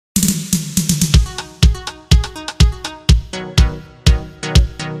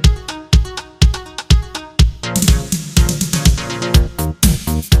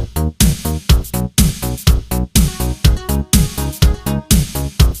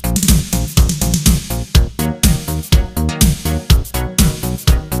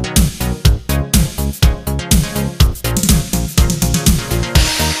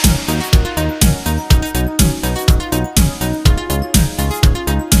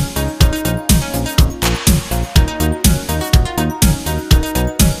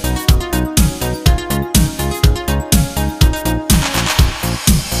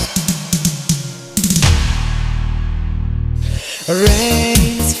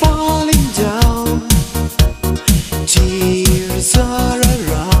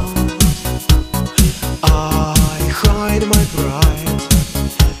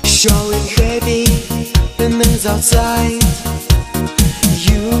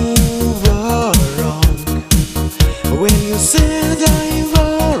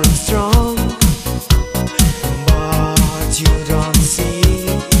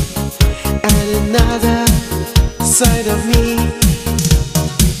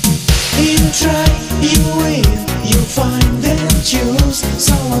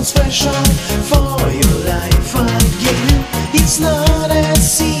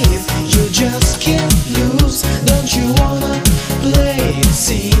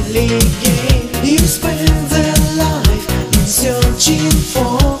silly game. You spend their life in searching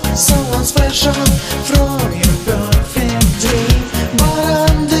for someone special from your perfect dream, but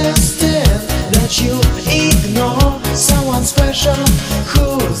understand that you ignore someone special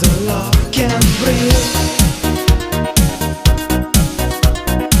who the love can bring.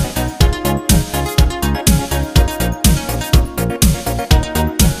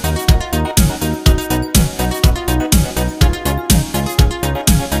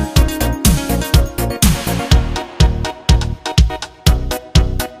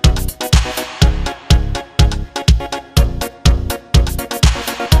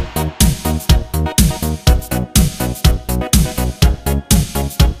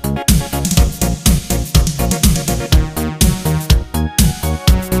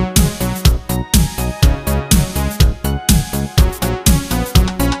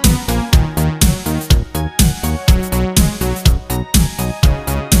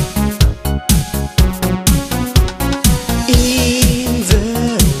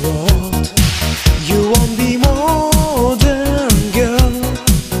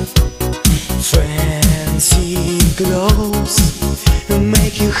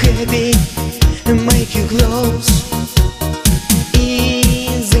 Make you happy, make you close.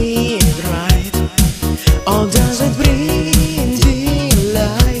 Is it right, or does it bring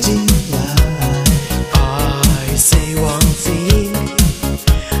delight? I say one thing: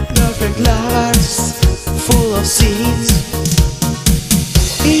 perfect lovers, full of sins.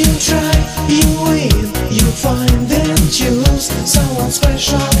 You try, you win, you find and choose someone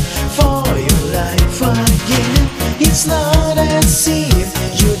special for your life again. It's not as if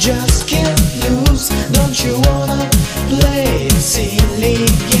you just can't lose. Don't you wanna play a silly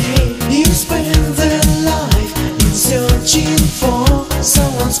game? You spend their life in searching for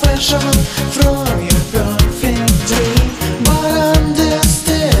someone special from your perfect dream, but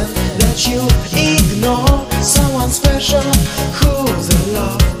understand that you ignore someone special who the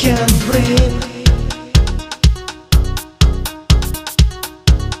love can bring.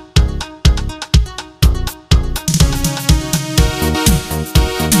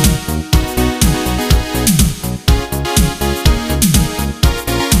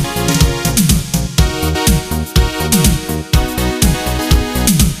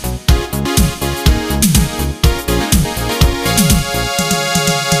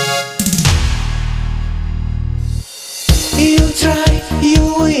 You try,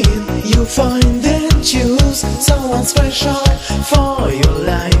 you win, you find and choose someone special for your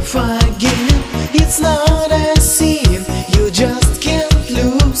life again. It's not